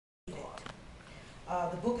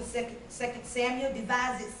The book of 2 Samuel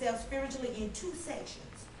divides itself spiritually in two sections.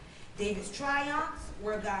 David's triumphs,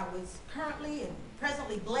 where God was currently and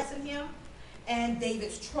presently blessing him, and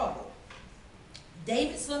David's trouble.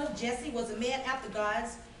 David, son of Jesse, was a man after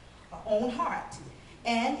God's own heart,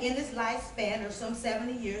 and in his lifespan, or some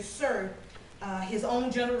 70 years, served his own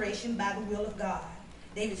generation by the will of God.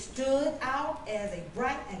 David stood out as a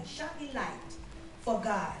bright and shining light for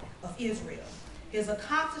God of Israel. His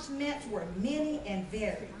accomplishments were many and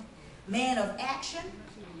varied. Man of action,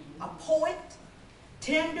 a poet,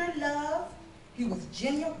 tender love. He was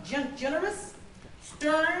generous,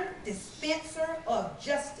 stern, dispenser of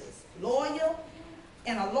justice, loyal,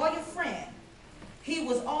 and a loyal friend. He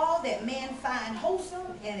was all that man find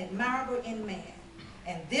wholesome and admirable in man.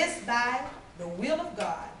 And this, by the will of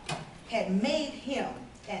God, had made him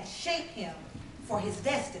and shaped him for his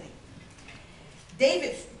destiny.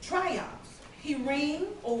 David's triumphs. He reigned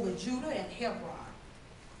over Judah and Hebron.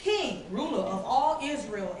 King, ruler of all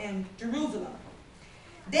Israel and Jerusalem.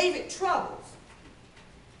 David troubles.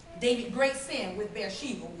 David great sin with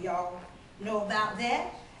Bathsheba. We all know about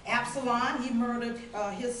that. Absalom, he murdered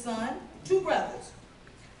his son. Two brothers.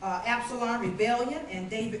 Absalom rebellion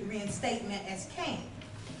and David reinstatement as king.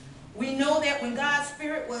 We know that when God's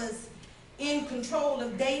spirit was in control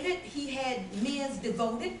of David, he had men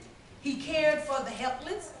devoted. He cared for the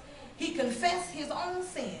helpless. He confessed his own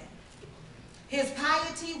sin. His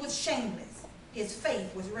piety was shameless. His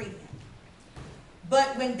faith was radiant.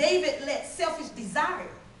 But when David let selfish desire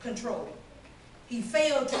control, he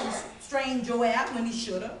failed to restrain Joab when he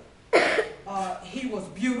should have. He was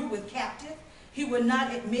brutal with captive. He would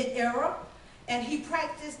not admit error. And he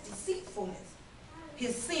practiced deceitfulness.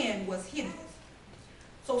 His sin was hideous.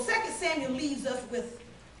 So 2 Samuel leaves us with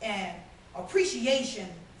an appreciation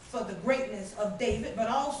for the greatness of David, but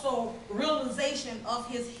also realization of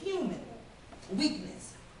his human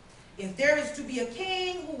weakness. If there is to be a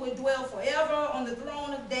king who will dwell forever on the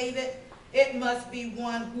throne of David, it must be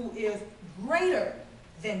one who is greater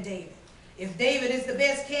than David. If David is the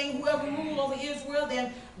best king who ever ruled over Israel,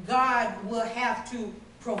 then God will have to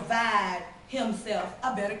provide himself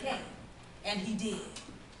a better king. And he did.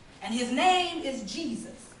 And his name is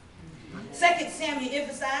Jesus. 2 Samuel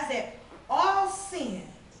emphasized that all sin,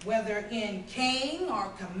 whether in king or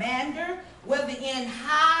commander, whether in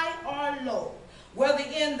high or low, whether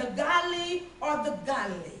in the godly or the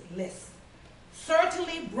godless,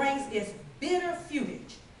 certainly brings its bitter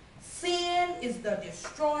fruitage. Sin is the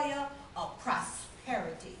destroyer of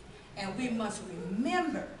prosperity. And we must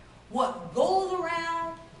remember what goes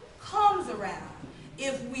around comes around.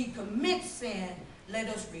 If we commit sin, let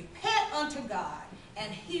us repent unto God,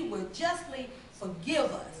 and he will justly forgive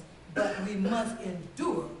us, but we must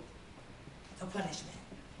endure the punishment.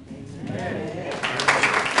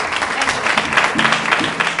 Amen.